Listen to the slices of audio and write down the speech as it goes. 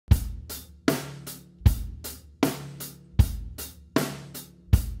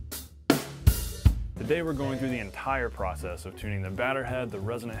Today we're going through the entire process of tuning the batter head, the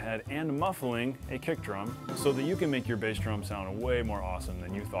resonant head, and muffling a kick drum so that you can make your bass drum sound way more awesome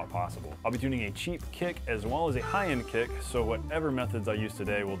than you thought possible. I'll be tuning a cheap kick as well as a high-end kick, so whatever methods I use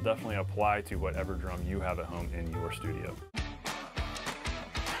today will definitely apply to whatever drum you have at home in your studio.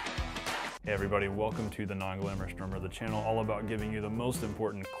 Hey everybody, welcome to the Non-Glamorous Drummer, the channel all about giving you the most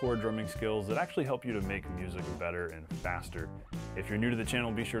important core drumming skills that actually help you to make music better and faster. If you're new to the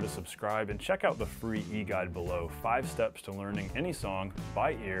channel, be sure to subscribe and check out the free e-guide below, 5 steps to learning any song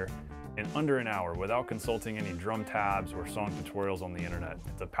by ear in under an hour without consulting any drum tabs or song tutorials on the internet.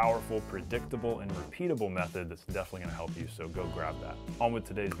 It's a powerful, predictable, and repeatable method that's definitely gonna help you, so go grab that. On with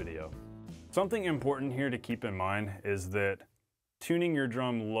today's video. Something important here to keep in mind is that tuning your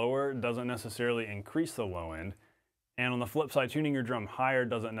drum lower doesn't necessarily increase the low end, and on the flip side, tuning your drum higher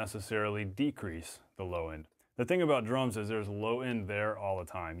doesn't necessarily decrease the low end. The thing about drums is there's low end there all the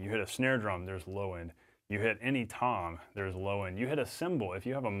time. You hit a snare drum, there's low end. You hit any tom, there's low end. You hit a cymbal, if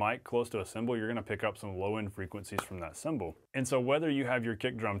you have a mic close to a cymbal, you're gonna pick up some low end frequencies from that cymbal. And so whether you have your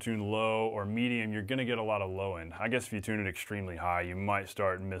kick drum tuned low or medium, you're gonna get a lot of low end. I guess if you tune it extremely high, you might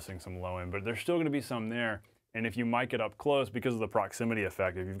start missing some low end, but there's still gonna be some there. And if you mic it up close, because of the proximity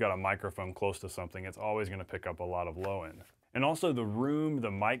effect, if you've got a microphone close to something, it's always gonna pick up a lot of low end. And also the room, the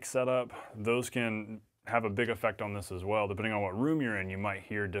mic setup, those can have a big effect on this as well. Depending on what room you're in, you might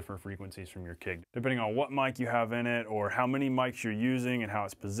hear different frequencies from your kick. Depending on what mic you have in it or how many mics you're using and how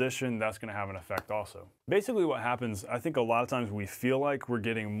it's positioned, that's gonna have an effect also. Basically what happens, I think a lot of times we feel like we're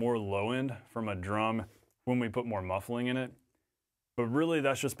getting more low end from a drum when we put more muffling in it. But really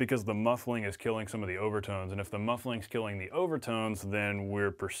that's just because the muffling is killing some of the overtones. And if the muffling's killing the overtones, then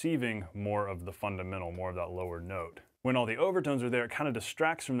we're perceiving more of the fundamental, more of that lower note. When all the overtones are there, it kind of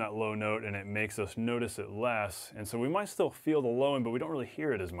distracts from that low note and it makes us notice it less. And so we might still feel the low end, but we don't really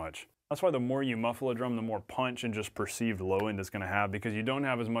hear it as much. That's why the more you muffle a drum, the more punch and just perceived low end it's gonna have, because you don't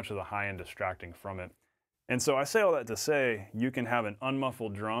have as much of the high end distracting from it. And so I say all that to say, you can have an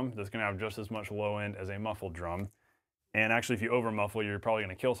unmuffled drum that's gonna have just as much low end as a muffled drum. And actually, if you over muffle, you're probably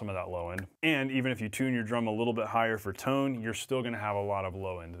gonna kill some of that low end. And even if you tune your drum a little bit higher for tone, you're still gonna have a lot of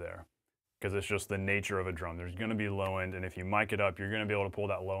low end there, because it's just the nature of a drum. There's gonna be low end, and if you mic it up, you're gonna be able to pull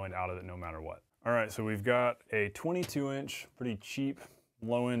that low end out of it no matter what. All right, so we've got a 22-inch, pretty cheap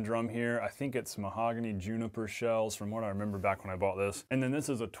low end drum here. I think it's mahogany juniper shells from what I remember back when I bought this. And then this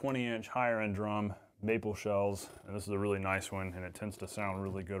is a 20-inch higher end drum, maple shells, and this is a really nice one, and it tends to sound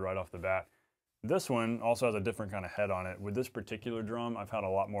really good right off the bat. This one also has a different kind of head on it. With this particular drum, I've had a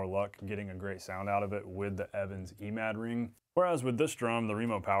lot more luck getting a great sound out of it with the Evans EMAD ring. Whereas with this drum, the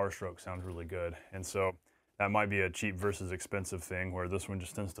Remo Power Stroke sounds really good. And so that might be a cheap versus expensive thing, where this one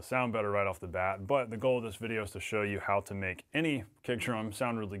just tends to sound better right off the bat. But the goal of this video is to show you how to make any kick drum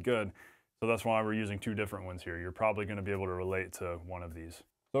sound really good. So that's why we're using 2 different ones here. You're probably gonna be able to relate to one of these.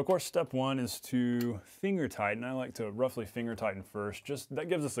 So of course, step 1 is to finger tighten. I like to roughly finger tighten first. Just that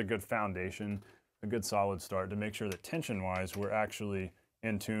gives us a good foundation, a good solid start to make sure that tension-wise, we're actually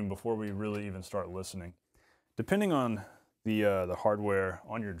in tune before we really even start listening. Depending on the hardware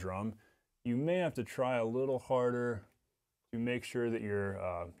on your drum, you may have to try a little harder to make sure that your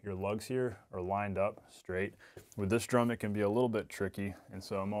lugs here are lined up straight. With this drum, it can be a little bit tricky, and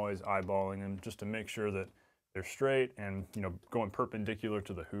so I'm always eyeballing them just to make sure that they're straight and, you know, going perpendicular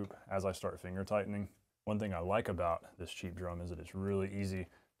to the hoop as I start finger tightening. One thing I like about this cheap drum is that it's really easy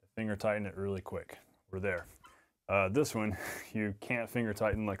to finger tighten it really quick. We're there. This one, you can't finger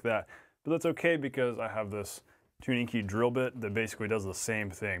tighten like that, but that's okay because I have this tuning key drill bit that basically does the same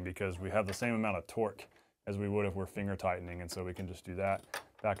thing, because we have the same amount of torque as we would if we're finger tightening, and so we can just do that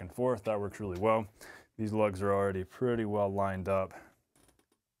back and forth. That works really well. These lugs are already pretty well lined up.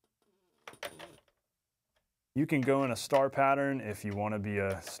 You can go in a star pattern if you want to be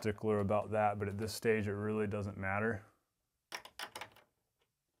a stickler about that, but at this stage it really doesn't matter.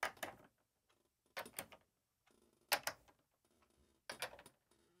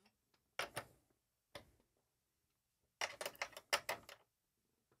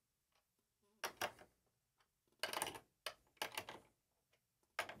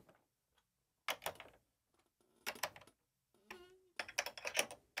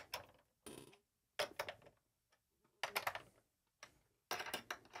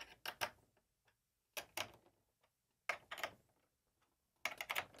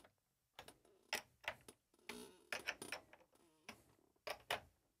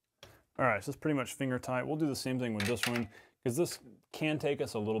 All right, so it's pretty much finger tight. We'll do the same thing with this one, because this can take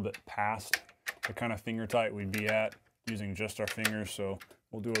us a little bit past the kind of finger tight we'd be at using just our fingers. So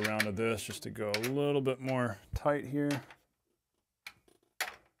we'll do a round of this just to go a little bit more tight here.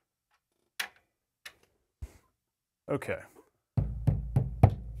 Okay.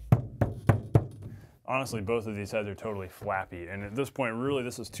 Honestly, both of these heads are totally flappy, and at this point, really,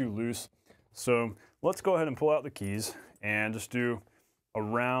 this is too loose. So let's go ahead and pull out the keys and just do a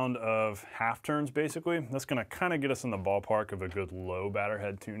round of half turns, basically. That's gonna kind of get us in the ballpark of a good low batter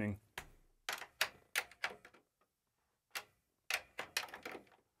head tuning.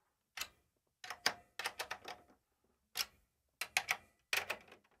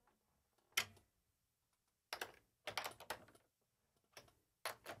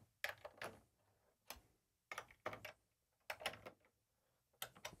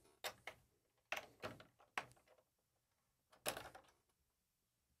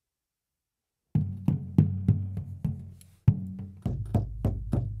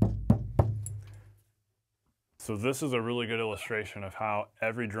 So this is a really good illustration of how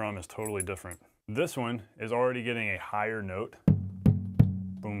every drum is totally different. This one is already getting a higher note.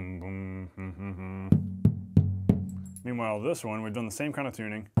 Boom, boom, hmm, hmm, hmm. Meanwhile, this one, we've done the same kind of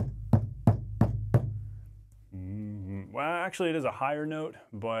tuning. Well, actually it is a higher note,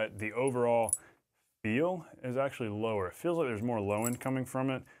 but the overall feel is actually lower. It feels like there's more low end coming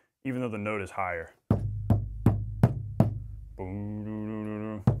from it, even though the note is higher. Boom, boom,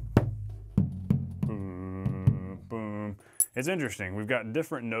 boom. It's interesting. We've got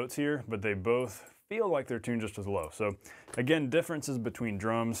different notes here, but they both feel like they're tuned just as low. So again, differences between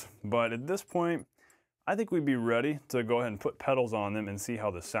drums, but at this point, I think we'd be ready to go ahead and put pedals on them and see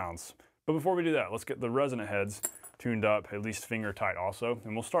how this sounds. But before we do that, let's get the resonant heads tuned up, at least finger tight also,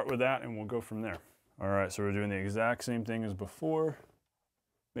 and we'll start with that and we'll go from there. All right, so we're doing the exact same thing as before,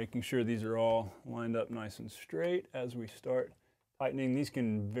 making sure these are all lined up nice and straight as we start tightening. These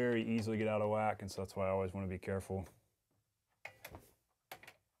can very easily get out of whack, and so that's why I always want to be careful.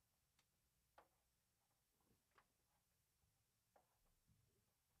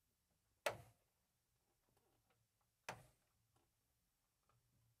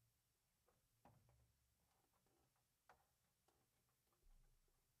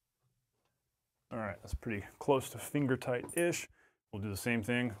 All right, that's pretty close to finger tight-ish. We'll do the same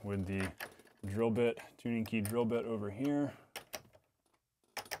thing with the drill bit, tuning key drill bit over here.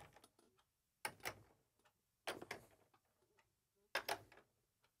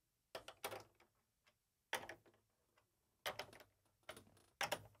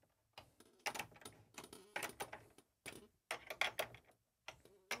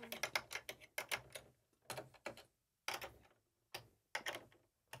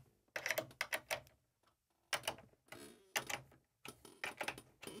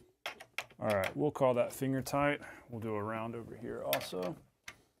 All right, we'll call that finger tight. We'll do a round over here also.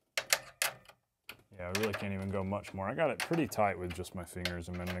 Yeah, I really can't even go much more. I got it pretty tight with just my fingers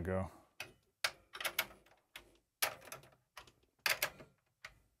a minute ago.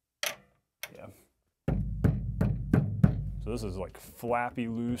 Yeah. So this is like flappy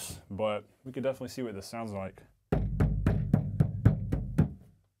loose, but we could definitely see what this sounds like.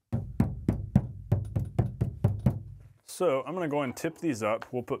 So I'm gonna go ahead and tip these up.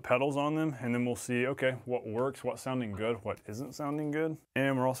 We'll put pedals on them and then we'll see, okay, what works, what's sounding good, what isn't sounding good.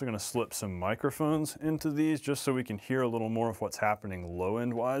 And we're also gonna slip some microphones into these just so we can hear a little more of what's happening low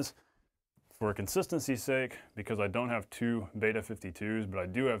end wise. For consistency's sake, because I don't have two Beta 52s, but I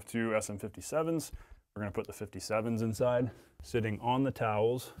do have two SM57s, we're gonna put the 57s inside, sitting on the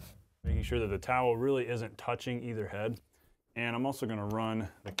towels, making sure that the towel really isn't touching either head. And I'm also gonna run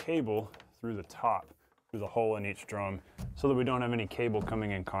the cable through the top, through the hole in each drum, so that we don't have any cable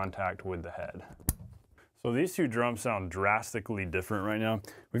coming in contact with the head. So these two drums sound drastically different right now.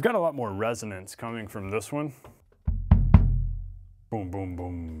 We've got a lot more resonance coming from this one. Boom, boom,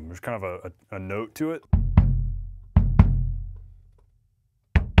 boom. There's kind of a note to it.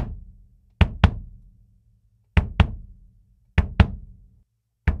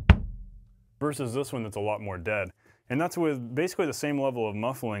 Versus this one that's a lot more dead. And that's with basically the same level of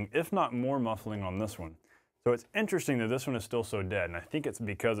muffling, if not more muffling on this one. So it's interesting that this one is still so dead, and I think it's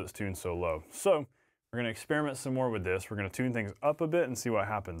because it's tuned so low. So we're gonna experiment some more with this. We're gonna tune things up a bit and see what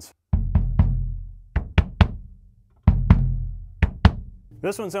happens.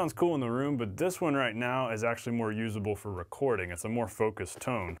 This one sounds cool in the room, but this one right now is actually more usable for recording. It's a more focused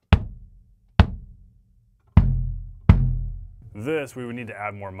tone. This, we would need to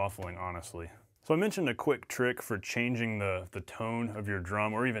add more muffling, honestly. So I mentioned a quick trick for changing the tone of your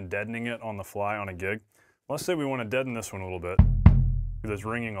drum or even deadening it on the fly on a gig. Let's say we want to deaden this one a little bit because it's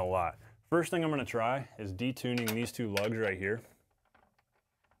ringing a lot. First thing I'm going to try is detuning these two lugs right here.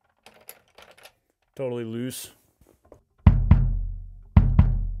 Totally loose.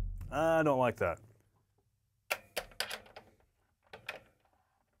 I don't like that.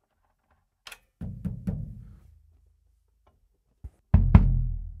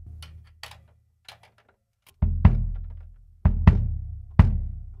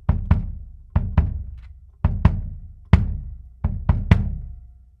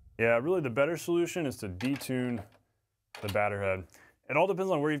 Yeah, really the better solution is to detune the batter head. It all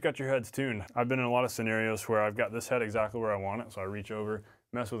depends on where you've got your heads tuned. I've been in a lot of scenarios where I've got this head exactly where I want it, so I reach over,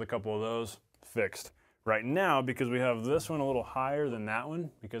 mess with a couple of those, fixed. Right now, because we have this one a little higher than that one,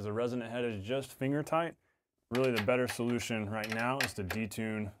 because the resonant head is just finger tight, really the better solution right now is to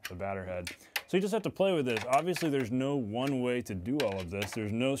detune the batter head. So you just have to play with this. Obviously, there's no one way to do all of this.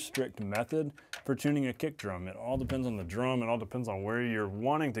 There's no strict method for tuning a kick drum. It all depends on the drum. It all depends on where you're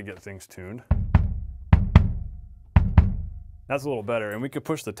wanting to get things tuned. That's a little better. And we could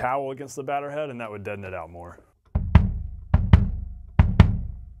push the towel against the batter head and that would deaden it out more.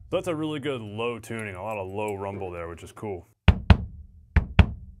 So that's a really good low tuning, a lot of low rumble there, which is cool.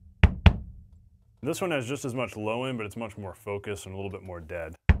 This one has just as much low end, but it's much more focused and a little bit more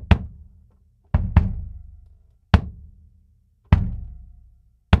dead.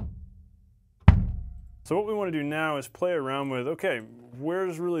 So what we want to do now is play around with, okay,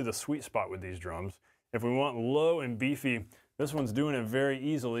 where's really the sweet spot with these drums? If we want low and beefy, this one's doing it very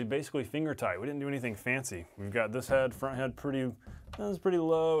easily, basically finger tight. We didn't do anything fancy. We've got this head, front head pretty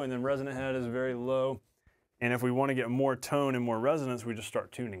low, and then resonant head is very low. And if we want to get more tone and more resonance, we just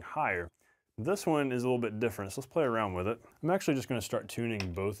start tuning higher. This one is a little bit different, so let's play around with it. I'm actually just going to start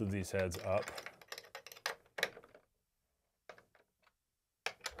tuning both of these heads up.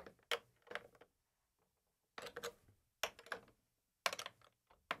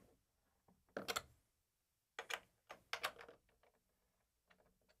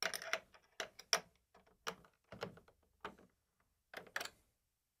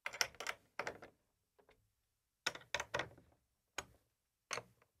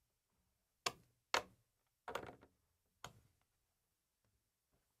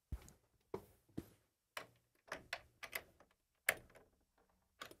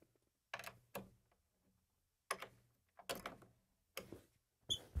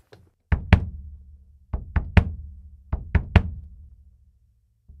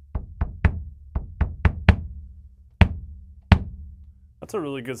 That's a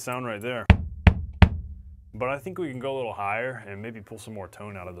really good sound right there. But I think we can go a little higher and maybe pull some more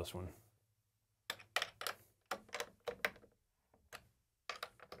tone out of this one.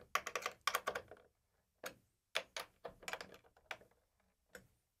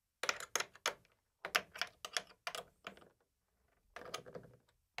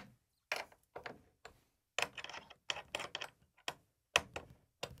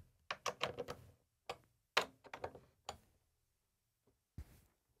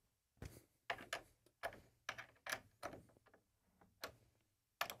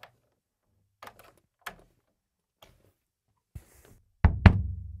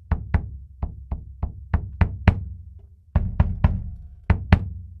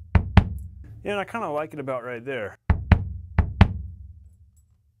 Yeah, and I kind of like it about right there.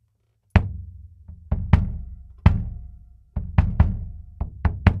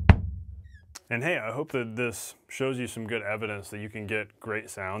 And hey, I hope that this shows you some good evidence that you can get great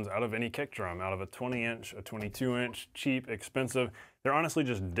sounds out of any kick drum, out of a 20-inch, a 22-inch, cheap, expensive. They're honestly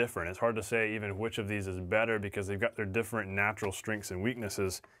just different. It's hard to say even which of these is better because they've got their different natural strengths and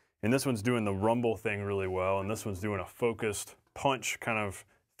weaknesses. And this one's doing the rumble thing really well, and this one's doing a focused punch kind of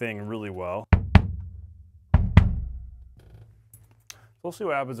thing really well. So we'll see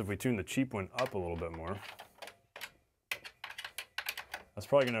what happens if we tune the cheap one up a little bit more. That's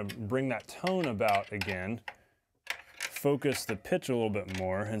probably going to bring that tone about again, focus the pitch a little bit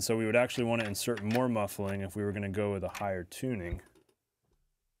more, and so we would actually want to insert more muffling if we were going to go with a higher tuning.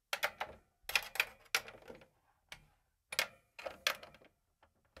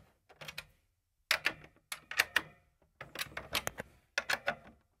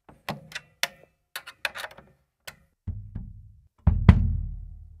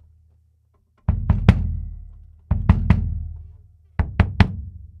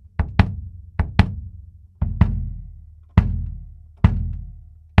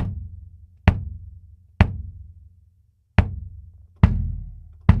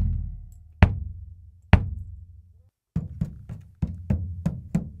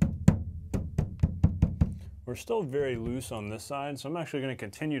 We're still very loose on this side, so I'm actually going to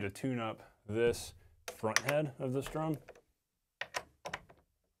continue to tune up this front head of this drum.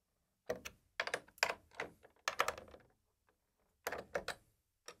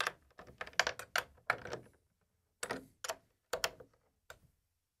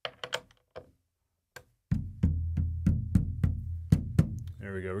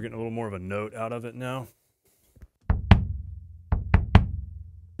 There we go, we're getting a little more of a note out of it now.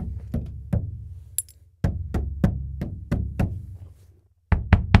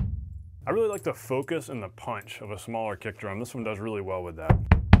 I really like the focus and the punch of a smaller kick drum. This one does really well with that.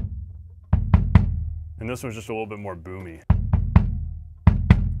 and this one's just a little bit more boomy.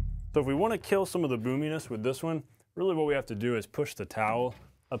 So if we want to kill some of the boominess with this one, really what we have to do is push the towel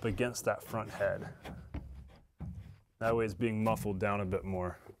up against that front head. That way it's being muffled down a bit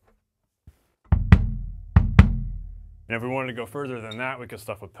more. And if we wanted to go further than that, we could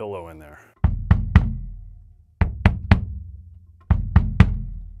stuff a pillow in there.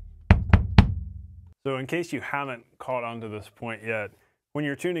 So in case you haven't caught on to this point yet, when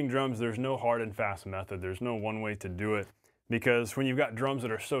you're tuning drums, there's no hard and fast method. There's no one way to do it, because when you've got drums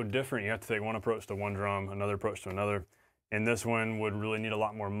that are so different, you have to take one approach to one drum, another approach to another. And this one would really need a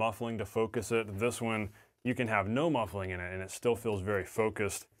lot more muffling to focus it. This one, you can have no muffling in it and it still feels very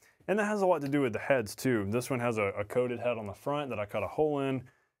focused. And that has a lot to do with the heads too. This one has a coated head on the front that I cut a hole in,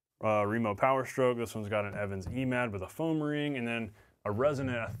 Remo Power Stroke. This one's got an Evans EMAD with a foam ring, and then a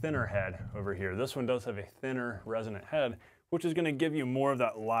resonant, a thinner head over here. This one does have a thinner resonant head, which is going to give you more of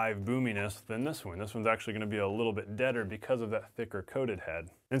that live boominess than this one. This one's actually going to be a little bit deader because of that thicker coated head.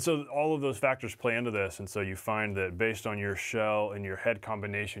 And so all of those factors play into this, and so you find that based on your shell and your head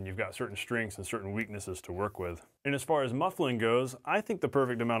combination, you've got certain strengths and certain weaknesses to work with. And as far as muffling goes, I think the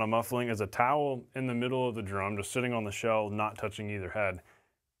perfect amount of muffling is a towel in the middle of the drum, just sitting on the shell, not touching either head.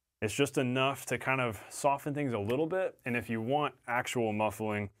 It's just enough to kind of soften things a little bit, and if you want actual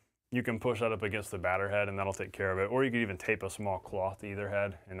muffling, you can push that up against the batter head and that'll take care of it. Or you could even tape a small cloth to either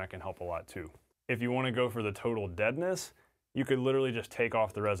head and that can help a lot too. If you want to go for the total deadness, you could literally just take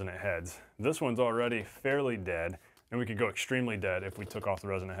off the resonant heads. This one's already fairly dead, and we could go extremely dead if we took off the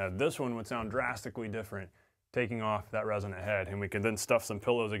resonant head. This one would sound drastically different taking off that resonant head, and we could then stuff some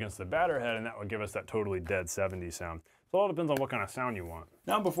pillows against the batter head and that would give us that totally dead 70s sound. So it all depends on what kind of sound you want.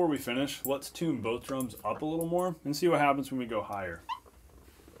 Now before we finish, let's tune both drums up a little more and see what happens when we go higher.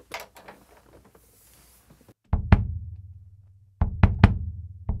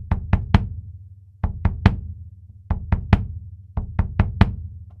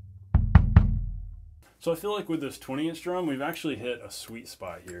 So I feel like with this 20-inch drum, we've actually hit a sweet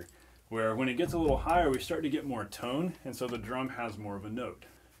spot here, where when it gets a little higher, we start to get more tone, and so the drum has more of a note.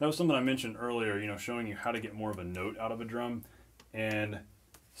 That was something I mentioned earlier, you know, showing you how to get more of a note out of a drum, and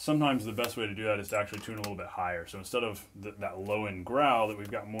sometimes the best way to do that is to actually tune a little bit higher. So instead of that low-end growl that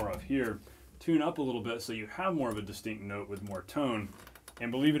we've got more of here, tune up a little bit so you have more of a distinct note with more tone, and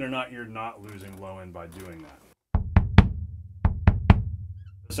believe it or not, you're not losing low-end by doing that.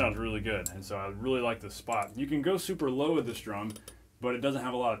 Sounds really good, and so I really like this spot. You can go super low with this drum, but it doesn't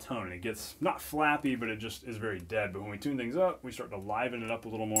have a lot of tone. It gets not flappy, but it just is very dead. But when we tune things up, we start to liven it up a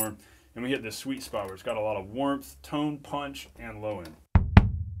little more, and we hit this sweet spot where it's got a lot of warmth, tone, punch, and low end.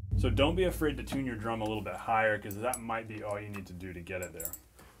 So don't be afraid to tune your drum a little bit higher, because that might be all you need to do to get it there.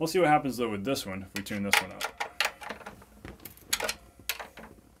 We'll see what happens though with this one if we tune this one up.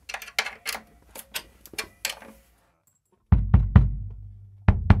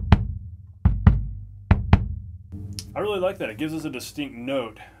 I really like that. It gives us a distinct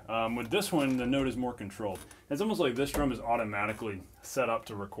note. With this one, the note is more controlled. It's almost like this drum is automatically set up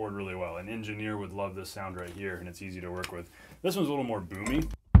to record really well. An engineer would love this sound right here, and it's easy to work with. This one's a little more boomy,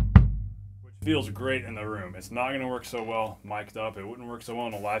 which feels great in the room. It's not going to work so well mic'd up. It wouldn't work so well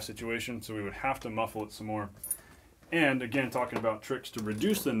in a live situation, so we would have to muffle it some more. And again, talking about tricks to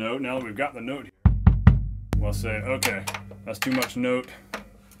reduce the note, now that we've got the note here, we'll say, okay, that's too much note.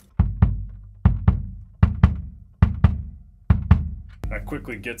 That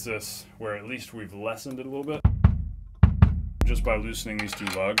quickly gets us where at least we've lessened it a little bit just by loosening these two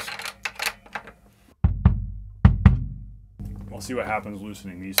lugs. We'll see what happens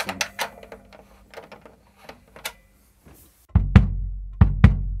loosening these two.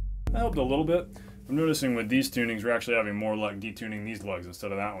 That helped a little bit. I'm noticing with these tunings, we're actually having more luck detuning these lugs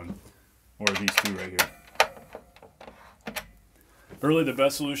instead of that one, or these two right here. But really the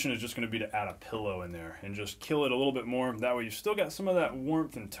best solution is just going to be to add a pillow in there and just kill it a little bit more. That way you've still got some of that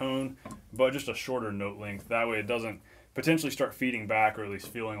warmth and tone, but just a shorter note length. That way it doesn't potentially start feeding back, or at least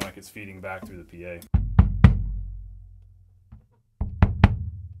feeling like it's feeding back through the PA.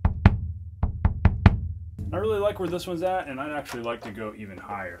 I really like where this one's at, and I'd actually like to go even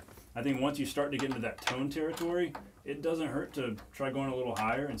higher. I think once you start to get into that tone territory, it doesn't hurt to try going a little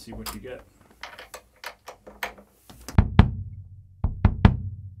higher and see what you get.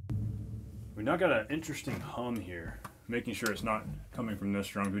 We now got an interesting hum here, making sure it's not coming from this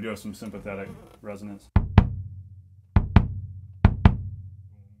drum. We do have some sympathetic resonance.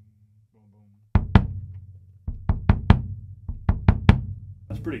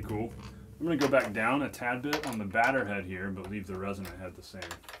 That's pretty cool. I'm going to go back down a tad bit on the batter head here, but leave the resonant head the same.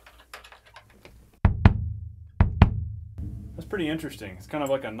 That's pretty interesting. It's kind of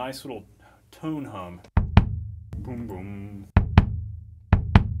like a nice little tone hum. Boom, boom.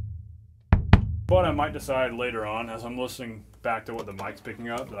 But I might decide later on, as I'm listening back to what the mic's picking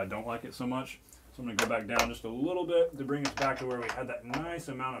up, that I don't like it so much. So I'm gonna go back down just a little bit to bring us back to where we had that nice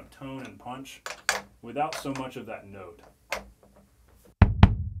amount of tone and punch without so much of that note.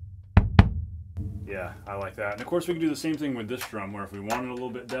 Yeah, I like that. And of course we can do the same thing with this drum, where if we want it a little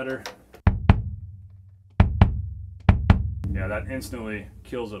bit deader, yeah, that instantly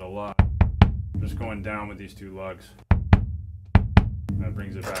kills it a lot. Just going down with these two lugs. That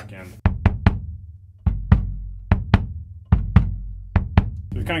brings it back in.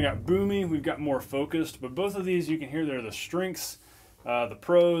 So we've kind of got boomy, we've got more focused, but both of these you can hear they're the strengths, the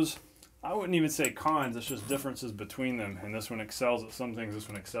pros. I wouldn't even say cons, it's just differences between them. And this one excels at some things, this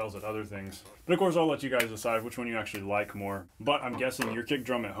one excels at other things. But of course I'll let you guys decide which one you actually like more. But I'm guessing your kick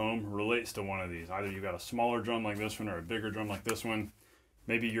drum at home relates to one of these. Either you got a smaller drum like this one or a bigger drum like this one.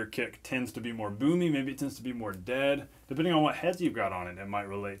 Maybe your kick tends to be more boomy, maybe it tends to be more dead. Depending on what heads you've got on it, it might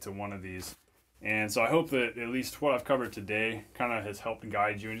relate to one of these. And so I hope that at least what I've covered today kind of has helped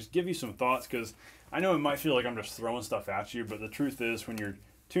guide you and just give you some thoughts, because I know it might feel like I'm just throwing stuff at you, but the truth is when you're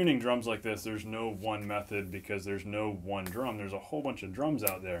tuning drums like this, there's no one method because there's no one drum. There's a whole bunch of drums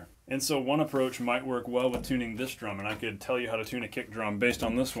out there. And so one approach might work well with tuning this drum, and I could tell you how to tune a kick drum based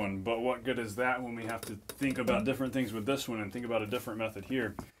on this one, but what good is that when we have to think about different things with this one and think about a different method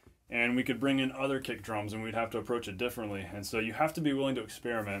here? And we could bring in other kick drums and we'd have to approach it differently. And so you have to be willing to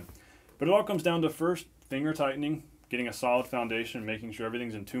experiment. But it all comes down to first finger tightening, getting a solid foundation, making sure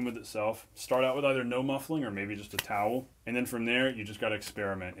everything's in tune with itself. Start out with either no muffling or maybe just a towel. And then from there, you just got to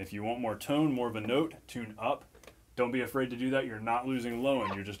experiment. If you want more tone, more of a note, tune up. Don't be afraid to do that. You're not losing low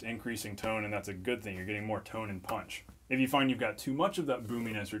end, you're just increasing tone, and that's a good thing. You're getting more tone and punch. If you find you've got too much of that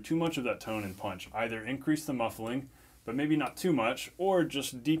boominess or too much of that tone and punch, either increase the muffling, but maybe not too much, or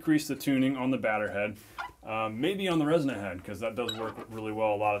just decrease the tuning on the batter head, maybe on the resonant head, because that does work really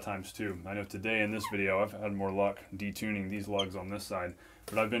well a lot of times too. I know today in this video I've had more luck detuning these lugs on this side,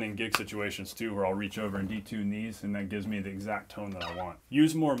 but I've been in gig situations too where I'll reach over and detune these, and that gives me the exact tone that I want.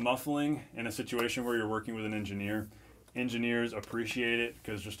 Use more muffling in a situation where you're working with an engineer. Engineers appreciate it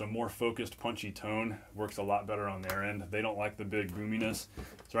because just a more focused, punchy tone works a lot better on their end. They don't like the big boominess.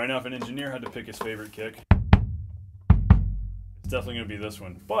 So right now, if an engineer had to pick his favorite kick, definitely going to be this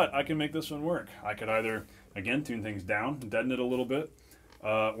one, but I can make this one work. I could either, again, tune things down, deaden it a little bit,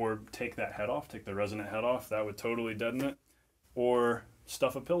 or take that head off, take the resonant head off, that would totally deaden it, or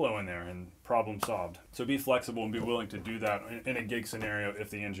stuff a pillow in there and problem solved. So be flexible and be willing to do that in a gig scenario if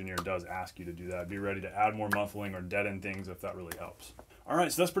the engineer does ask you to do that. Be ready to add more muffling or deaden things if that really helps. All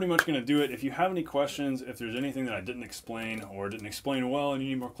right, so that's pretty much going to do it. If you have any questions, if there's anything that I didn't explain or didn't explain well and you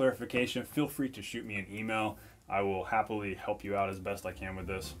need more clarification, feel free to shoot me an email. I will happily help you out as best I can with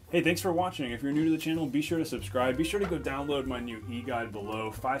this. Hey, thanks for watching. If you're new to the channel, be sure to subscribe. Be sure to go download my new e-guide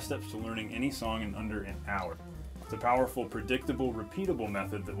below, 5 steps to learning any song in under an hour. It's a powerful, predictable, repeatable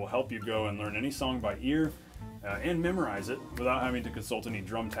method that will help you go and learn any song by ear and memorize it without having to consult any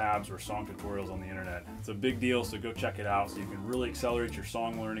drum tabs or song tutorials on the internet. It's a big deal, so go check it out so you can really accelerate your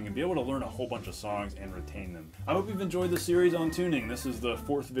song learning and be able to learn a whole bunch of songs and retain them. I hope you've enjoyed the series on tuning. This is the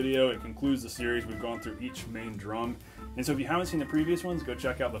 4th video. It concludes the series. We've gone through each main drum. And so if you haven't seen the previous ones, go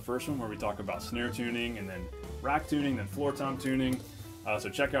check out the first one where we talk about snare tuning and then rack tuning, then floor tom tuning. So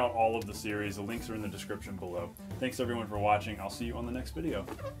check out all of the series. The links are in the description below. Thanks everyone for watching. I'll see you on the next video.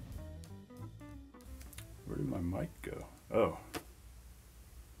 Where did my mic go? Oh.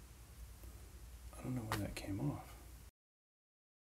 I don't know when that came off.